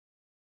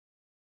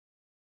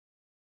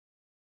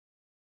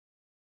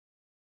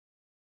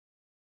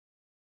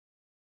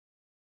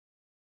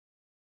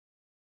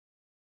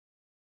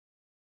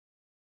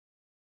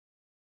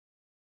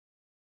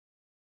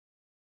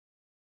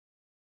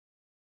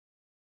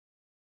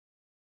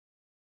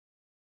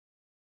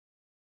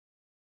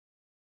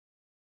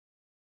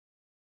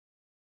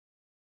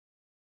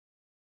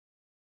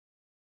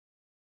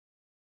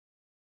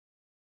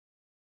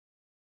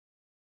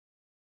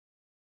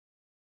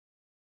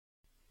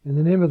In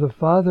the name of the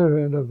Father,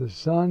 and of the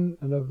Son,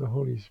 and of the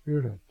Holy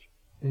Spirit.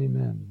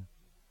 Amen.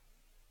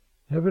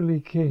 Heavenly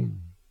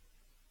King,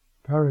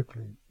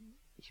 Paralytic,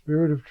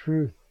 Spirit of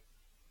truth,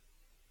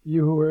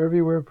 you who are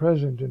everywhere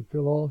present and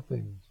fill all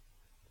things,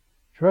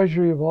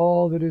 treasury of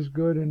all that is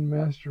good and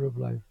master of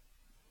life,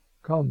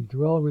 come,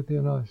 dwell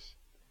within us,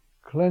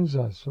 cleanse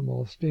us from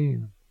all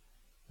stain,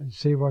 and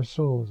save our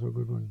souls, O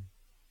good one.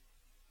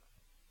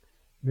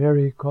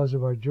 Mary, cause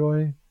of our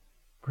joy,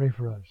 pray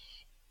for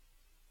us.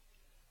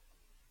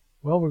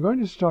 Well, we're going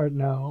to start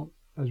now,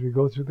 as we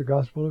go through the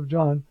Gospel of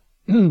John.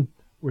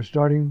 We're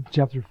starting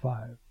chapter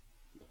 5.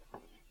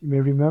 You may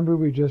remember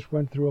we just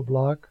went through a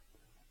block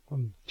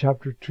from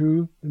chapter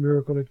 2, the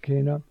miracle at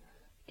Cana,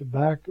 to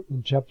back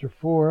in chapter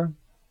 4,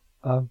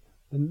 the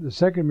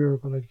second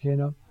miracle at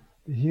Cana,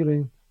 the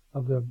healing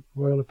of the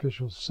royal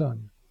official's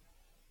son.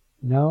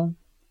 Now,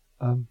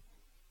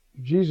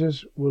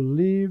 Jesus will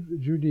leave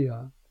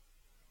Judea.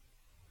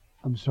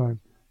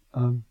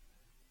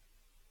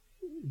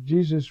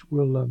 Jesus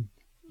will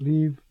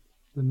leave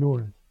the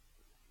north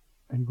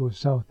and go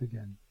south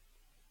again.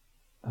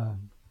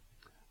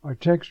 Our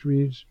text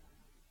reads,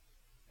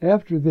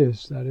 after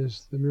this, that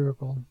is the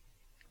miracle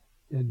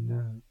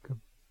in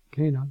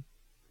Cana,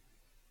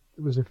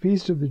 it was a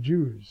feast of the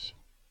Jews,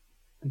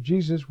 and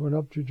Jesus went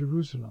up to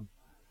Jerusalem.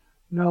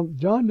 Now,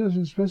 John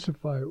doesn't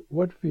specify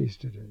what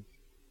feast it is.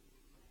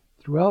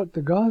 Throughout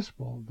the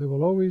Gospel, there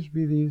will always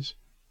be these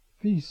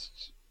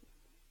feasts.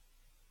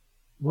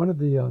 One of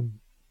the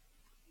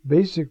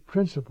basic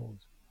principles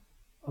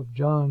of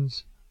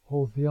John's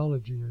whole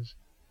theology is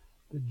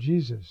that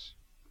Jesus,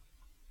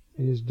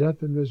 in his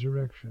death and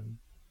resurrection,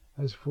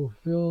 has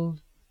fulfilled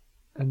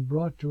and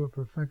brought to a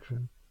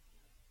perfection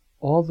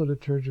all the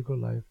liturgical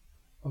life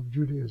of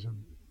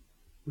Judaism,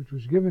 which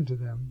was given to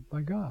them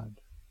by God,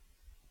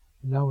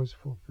 and now is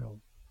fulfilled.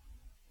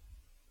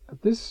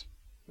 At this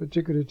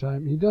particular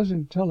time, he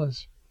doesn't tell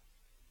us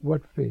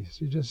what feast.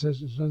 He just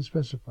says it's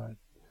unspecified.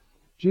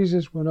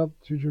 Jesus went up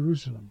to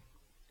Jerusalem.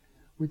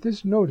 With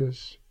this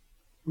notice,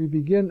 we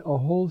begin a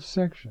whole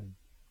section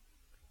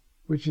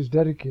which is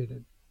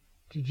dedicated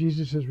to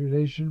Jesus'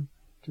 relation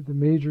to the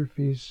major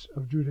feasts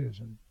of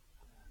Judaism.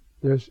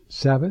 There's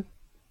Sabbath,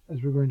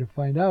 as we're going to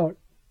find out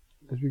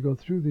as we go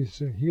through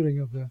this healing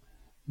of the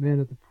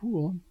man at the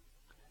pool.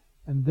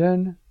 And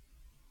then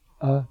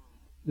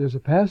there's a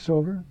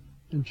Passover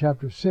in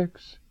chapter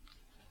 6.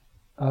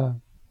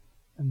 And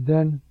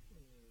then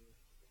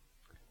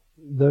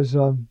there's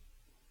the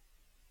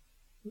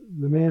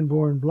man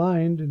born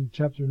blind in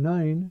chapter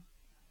 9,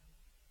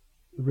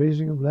 the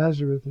raising of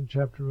Lazarus in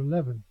chapter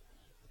 11.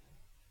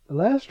 The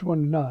last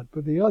one not,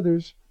 but the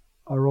others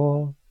are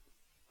all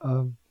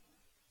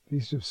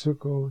Feast of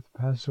Sukkot,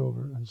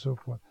 Passover, and so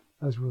forth,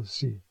 as we'll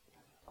see.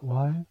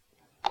 Why?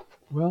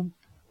 Well,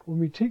 when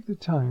we take the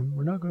time,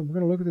 we're going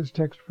to look at this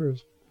text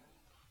first.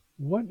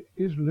 What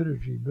is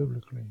liturgy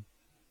biblically?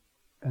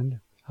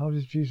 And how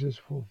does Jesus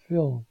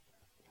fulfill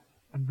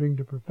and bring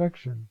to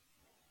perfection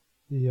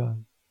the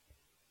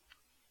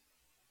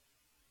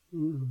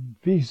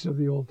feasts of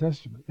the Old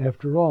Testament?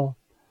 After all,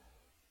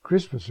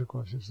 Christmas, of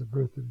course, is the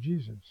birth of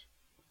Jesus.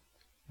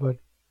 But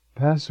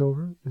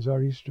Passover is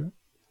our Easter.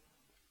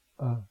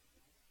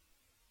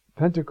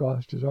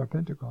 Pentecost is our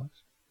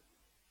Pentecost.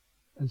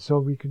 And so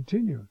we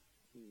continue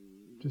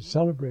to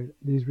celebrate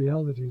these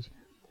realities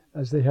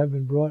as they have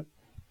been brought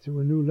to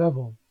a new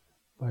level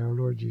by our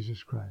Lord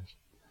Jesus Christ.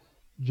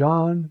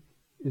 John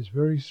is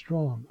very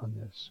strong on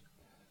this.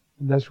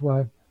 And that's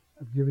why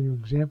I've given you an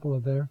example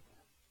of there.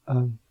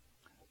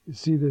 You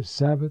see this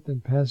Sabbath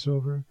and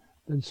Passover,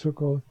 then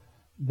Sukkot,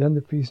 then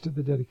the Feast of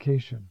the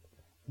Dedication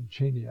in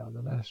Chania,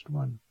 the last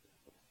one.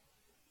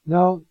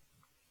 Now,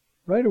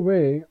 right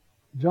away,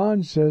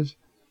 John says,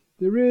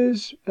 there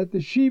is at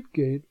the sheep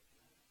gate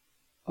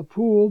a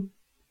pool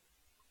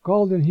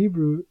called in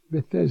Hebrew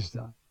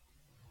Bethesda,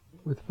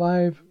 with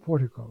 5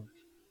 porticos.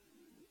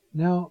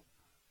 Now,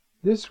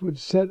 this would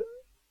set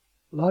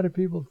a lot of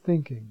people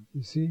thinking,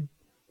 you see,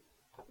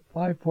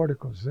 5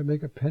 porticos. Does that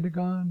make a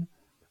pentagon?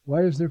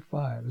 Why is there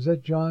 5? Is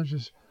that John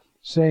just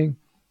saying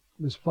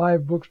there's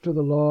 5 books to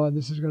the law and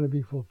this is going to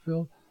be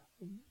fulfilled?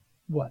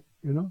 What,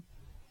 you know?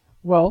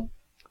 Well,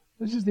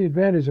 this is the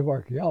advantage of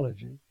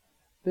archaeology.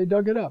 They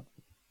dug it up.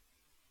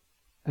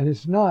 And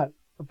it's not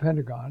a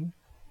pentagon.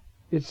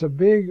 It's a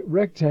big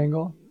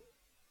rectangle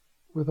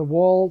with a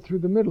wall through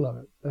the middle of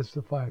it. That's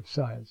the 5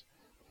 sides.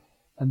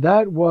 And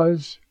that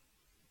was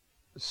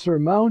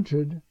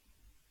surmounted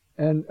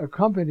and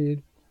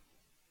accompanied,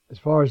 as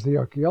far as the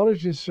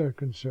archaeologists are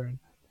concerned,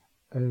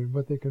 and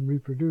what they can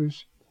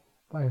reproduce,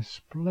 by a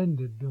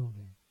splendid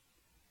building.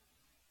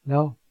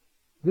 Now,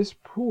 this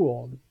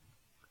pool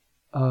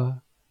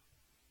was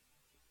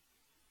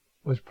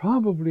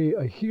probably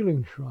a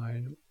healing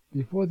shrine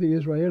before the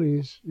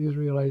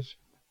Israelites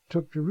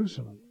took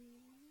Jerusalem.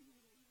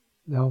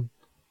 Now,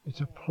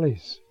 it's a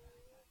place.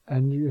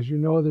 And as you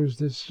know, there's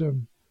this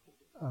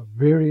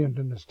variant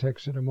in this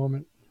text in a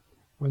moment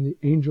when the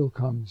angel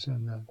comes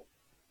and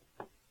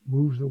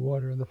moves the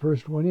water, and the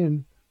first one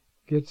in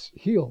gets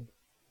healed.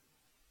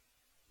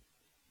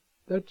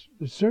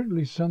 there's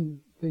certainly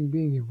something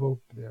being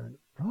evoked there.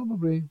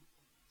 Probably,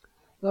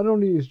 not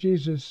only is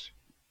Jesus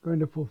going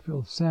to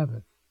fulfill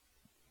Sabbath,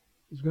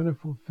 he's going to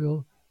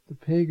fulfill the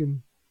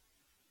pagan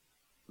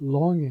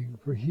longing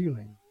for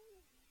healing,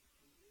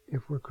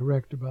 if we're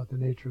correct about the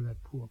nature of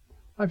that pool.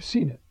 I've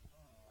seen it.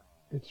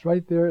 It's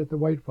right there at the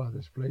White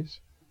Father's place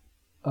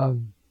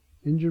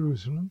in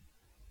Jerusalem.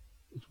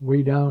 It's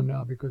way down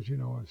now because,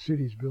 a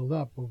city's built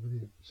up over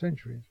the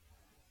centuries.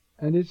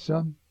 And it's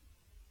a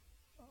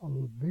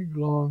big,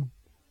 long,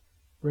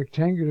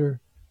 rectangular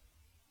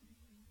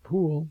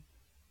pool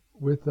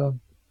with a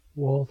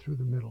wall through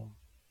the middle.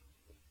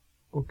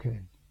 Okay.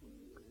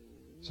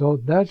 So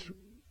that's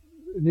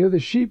near the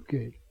sheep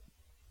gate.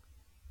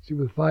 See,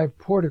 with 5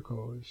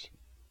 porticos,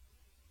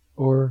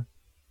 or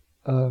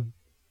however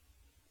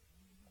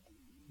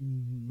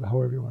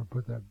you want to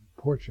put that,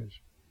 porches.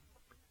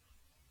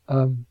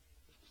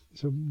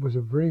 So it was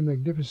a very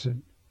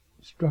magnificent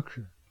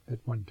structure at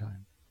one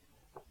time.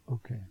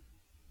 Okay.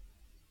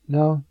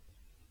 Now,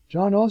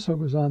 John also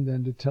goes on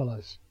then to tell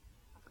us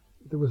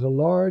that there was a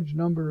large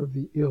number of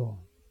the ill,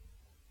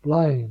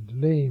 blind,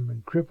 lame,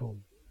 and crippled,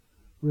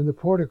 who were in the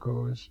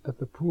porticos at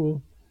the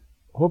pool,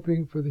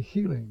 hoping for the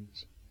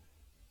healings.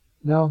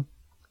 Now,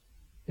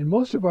 in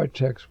most of our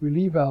texts, we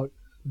leave out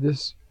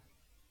this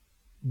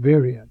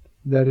variant,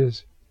 that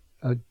is,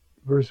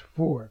 verse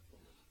 4.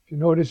 If you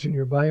notice in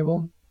your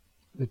Bible,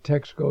 the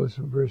text goes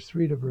from verse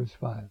 3 to verse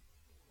 5.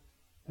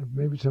 And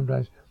maybe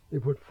sometimes they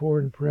put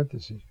 4 in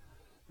parentheses.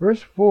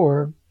 Verse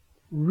 4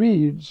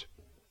 reads,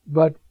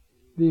 but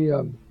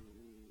the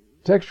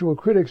textual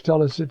critics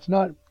tell us it's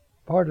not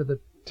part of the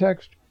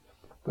text,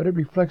 but it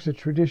reflects a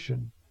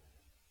tradition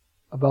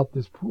about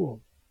this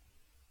pool.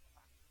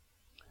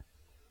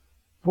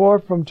 For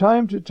from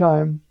time to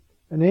time,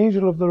 an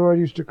angel of the Lord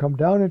used to come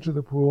down into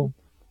the pool,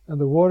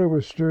 and the water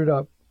was stirred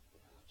up.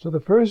 So the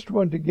first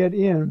one to get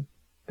in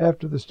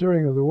after the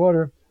stirring of the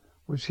water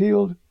was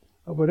healed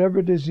of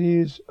whatever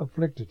disease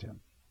afflicted him.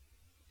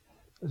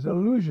 There's an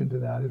allusion to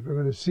that, as we're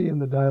going to see in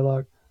the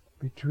dialogue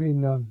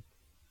between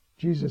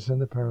Jesus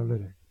and the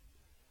paralytic.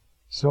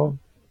 So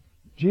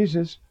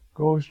Jesus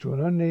goes to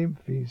an unnamed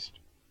feast.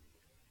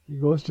 He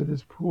goes to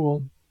this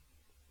pool,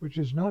 which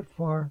is not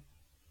far.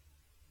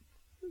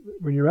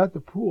 When you're at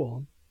the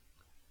pool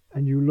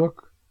and you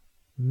look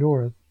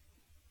north,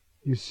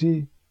 you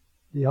see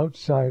the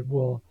outside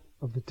wall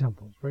of the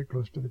temple. It's right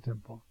close to the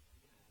temple,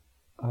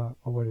 or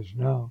what is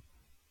now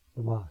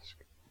the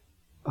mosque.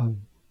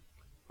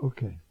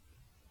 Okay.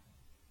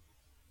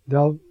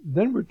 Now,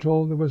 then we're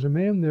told there was a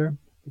man there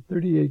for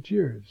 38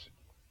 years.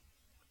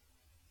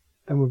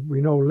 And we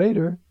know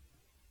later,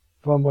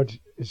 from what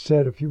is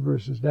said a few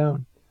verses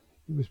down,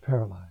 he was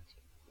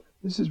paralyzed.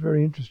 This is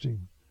very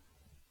interesting.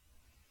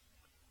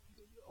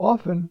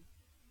 Often,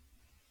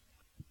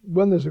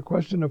 when there's a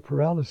question of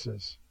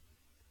paralysis,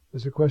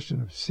 there's a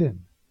question of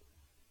sin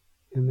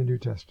in the New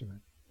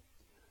Testament.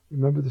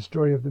 Remember the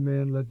story of the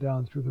man let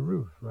down through the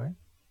roof, right?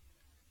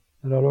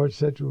 And our Lord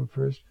said to him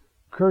first,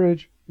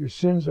 "Courage, your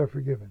sins are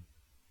forgiven."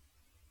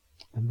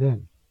 And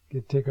then,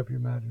 take up your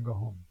mat and go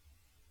home.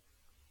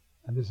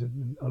 And there's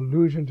an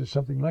allusion to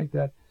something like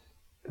that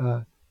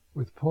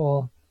with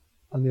Paul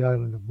on the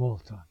island of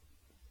Malta.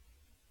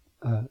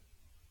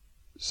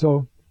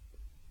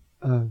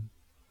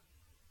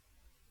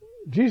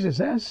 Jesus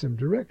asks him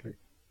directly,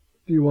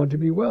 "Do you want to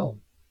be well?"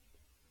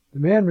 The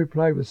man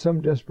replied with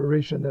some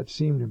desperation that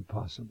seemed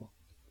impossible.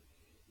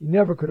 He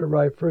never could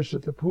arrive first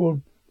at the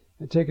pool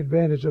and take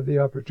advantage of the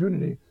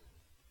opportunity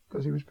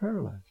because he was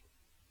paralyzed.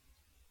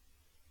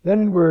 Then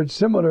in words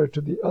similar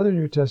to the other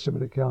New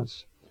Testament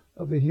accounts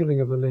of the healing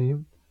of the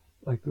lame,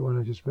 like the one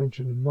I just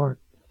mentioned in Mark,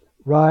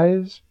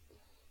 "Rise,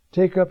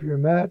 take up your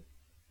mat,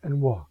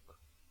 and walk."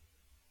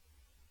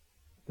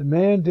 The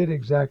man did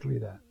exactly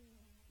that.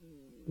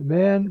 The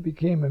man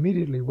became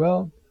immediately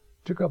well,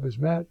 took up his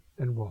mat,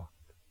 and walked.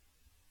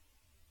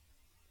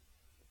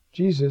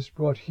 Jesus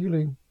brought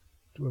healing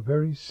to a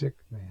very sick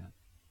man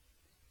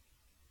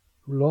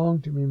who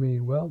longed to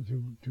remain well,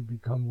 to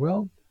become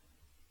well,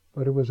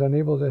 but who was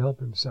unable to help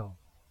himself.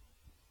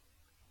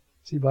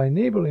 See, by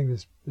enabling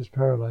this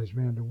paralyzed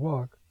man to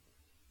walk,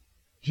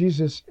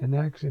 Jesus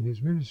enacts in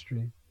his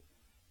ministry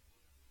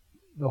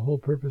the whole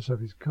purpose of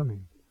his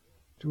coming,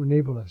 to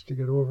enable us to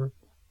get over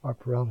our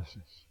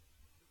paralysis.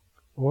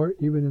 Or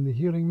even in the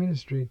healing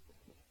ministry,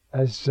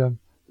 as the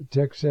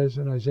text says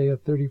in Isaiah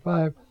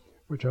 35,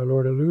 which our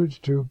Lord alludes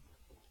to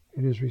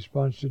in his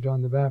response to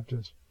John the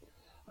Baptist,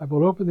 "I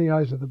will open the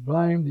eyes of the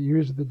blind, the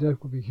ears of the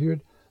deaf will be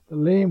healed, the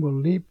lame will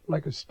leap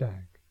like a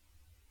stag."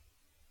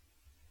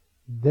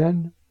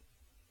 Then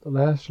the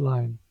last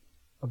line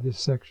of this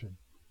section,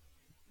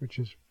 which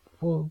is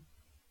full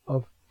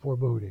of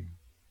foreboding.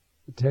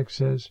 The text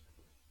says,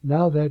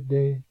 "Now that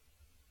day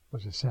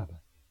was a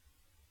Sabbath."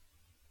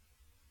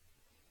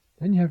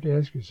 Then you have to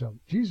ask yourself,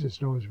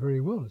 Jesus knows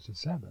very well it's a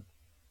Sabbath.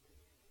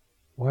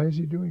 Why is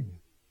he doing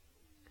it?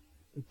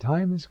 The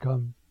time has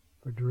come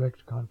for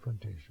direct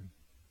confrontation.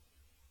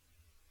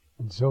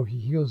 And so he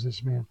heals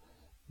this man,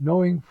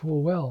 knowing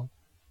full well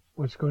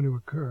what's going to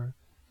occur,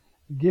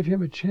 give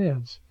him a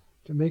chance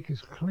to make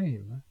his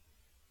claim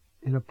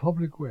in a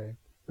public way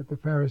with the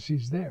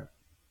Pharisees there.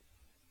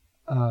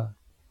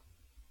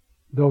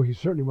 Though he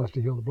certainly wants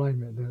to heal the blind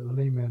man, the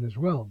lame man as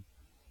well.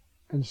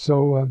 And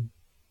so,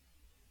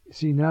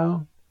 see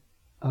now,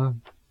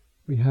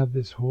 we have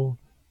this whole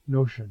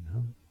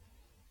notion.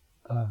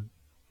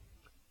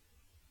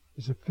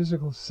 It's a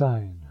physical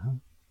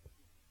sign,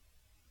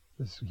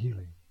 this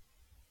healing.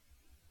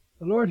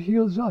 The Lord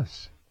heals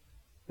us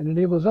and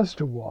enables us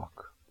to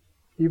walk,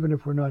 even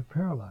if we're not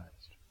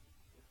paralyzed.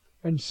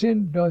 And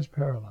sin does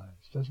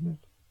paralyze, doesn't it?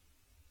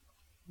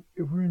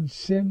 If we're in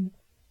sin,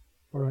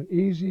 we're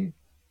uneasy,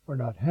 we're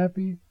not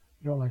happy,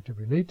 we don't like to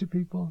relate to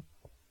people,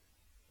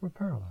 we're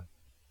paralyzed,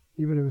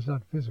 even if it's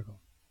not physical.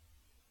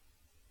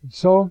 And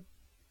so,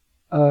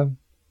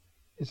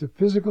 it's a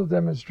physical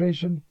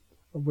demonstration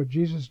of what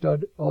Jesus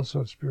did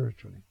also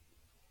spiritually.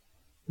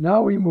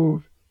 Now we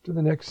move to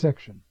the next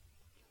section,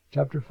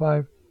 chapter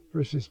 5,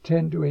 verses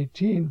 10 to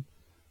 18,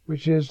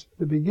 which is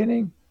the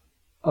beginning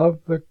of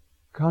the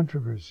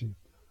controversy.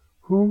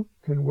 Who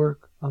can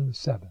work on the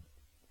Sabbath?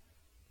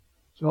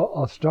 So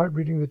I'll start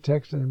reading the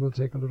text and then we'll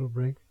take a little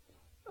break.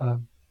 The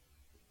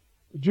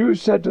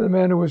Jews said to the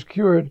man who was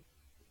cured,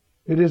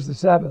 "It is the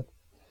Sabbath."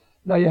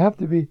 Now you have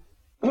to be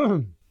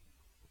you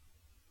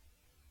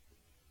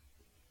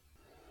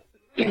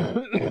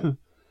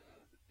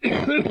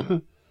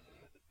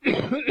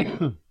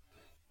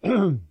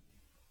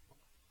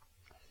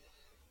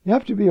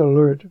have to be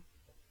alert.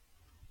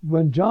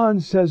 When John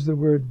says the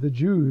word the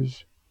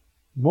Jews,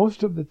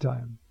 most of the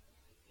time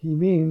he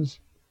means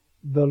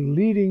the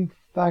leading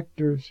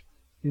factors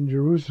in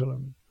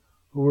Jerusalem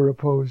who were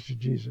opposed to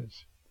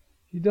Jesus.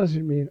 He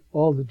doesn't mean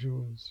all the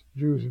Jews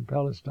in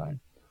Palestine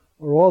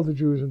or all the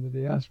Jews in the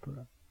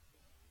diaspora.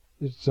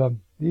 It's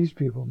these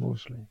people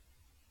mostly.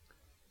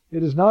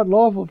 It is not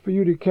lawful for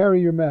you to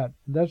carry your mat.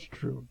 That's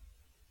true.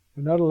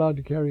 You're not allowed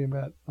to carry a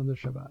mat on the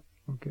Shabbat.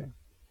 Okay.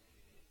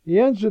 He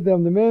answered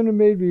them, "The man who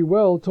made me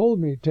well told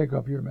me, 'Take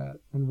up your mat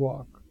and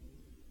walk.'"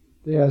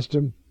 They asked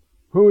him,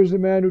 "Who is the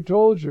man who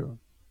told you,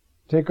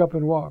 'Take up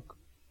and walk'?"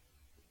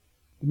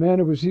 The man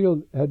who was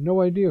healed had no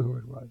idea who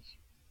it was.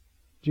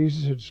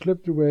 Jesus had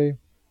slipped away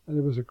and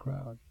there was a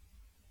crowd.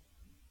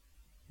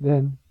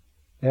 Then,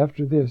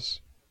 after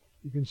this,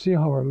 you can see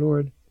how our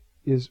Lord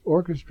is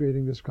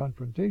orchestrating this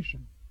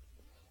confrontation.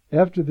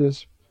 After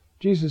this,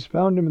 Jesus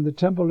found him in the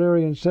temple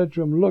area and said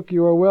to him, "Look,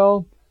 you are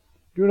well.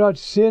 Do not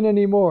sin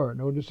anymore."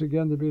 Notice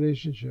again the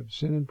relationship,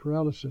 sin and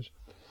paralysis,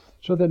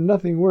 so that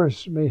nothing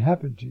worse may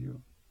happen to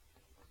you.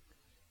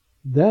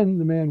 Then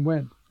the man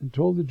went and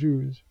told the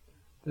Jews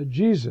that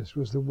Jesus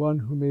was the one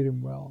who made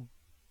him well.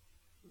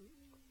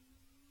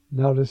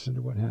 Now listen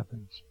to what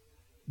happens.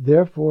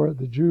 Therefore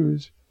the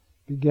Jews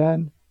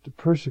began to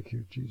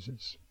persecute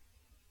Jesus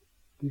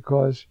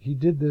because he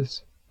did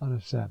this on a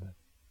Sabbath.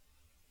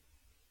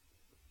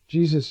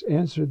 Jesus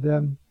answered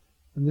them,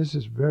 and this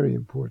is very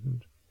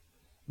important,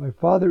 "My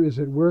Father is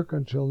at work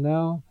until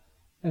now,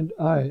 and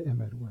I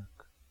am at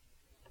work."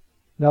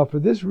 Now for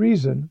this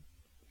reason,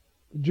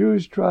 the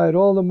Jews tried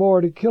all the more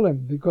to kill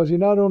him, because he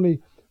not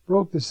only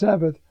broke the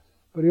Sabbath,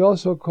 but he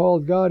also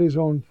called God his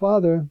own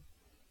Father,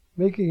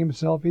 making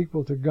himself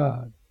equal to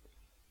God.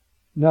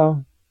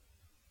 Now,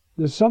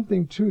 there's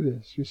something to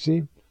this, you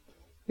see.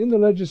 In the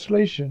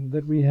legislation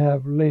that we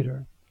have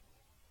later,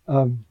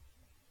 and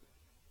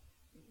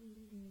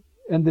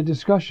the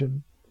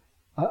discussion,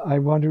 I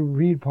want to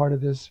read part of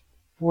this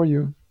for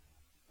you.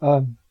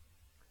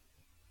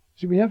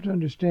 See, we have to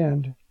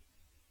understand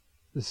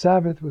the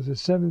Sabbath was the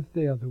seventh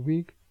day of the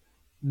week.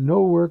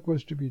 No work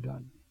was to be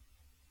done.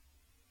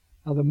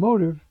 Now, the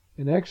motive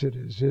in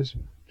Exodus is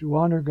to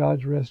honor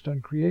God's rest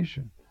on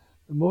creation.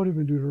 The motive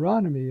in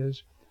Deuteronomy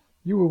is,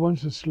 you were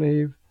once a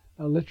slave,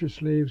 now let your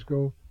slaves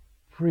go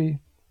free.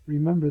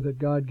 Remember that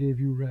God gave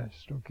you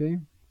rest,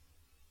 okay?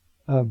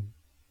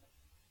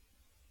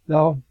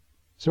 Now,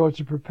 so it's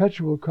a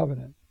perpetual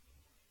covenant.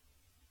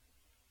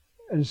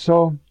 And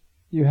so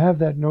you have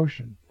that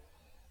notion.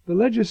 The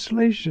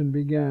legislation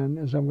began,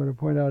 as I'm going to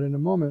point out in a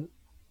moment,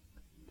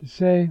 to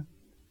say,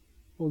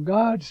 well,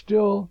 God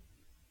still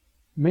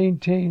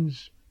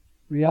maintains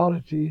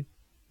reality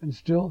and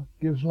still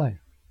gives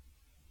life,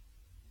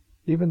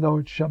 even though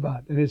it's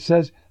Shabbat. And it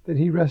says that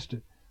he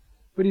rested.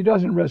 But he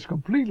doesn't rest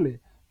completely.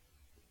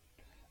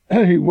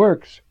 He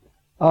works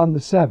on the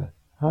Sabbath.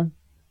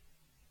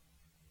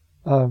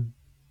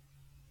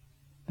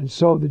 And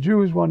so the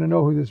Jews want to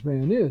know who this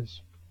man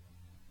is.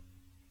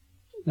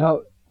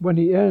 Now, when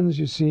he ends,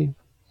 you see,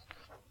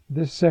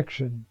 this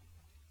section,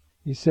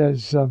 he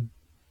says,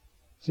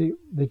 see,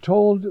 they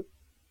told,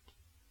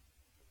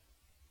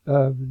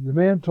 the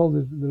man told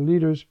the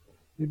leaders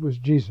it was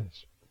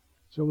Jesus.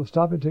 So we'll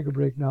stop and take a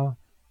break now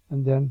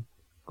and then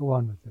go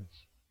on with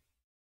this.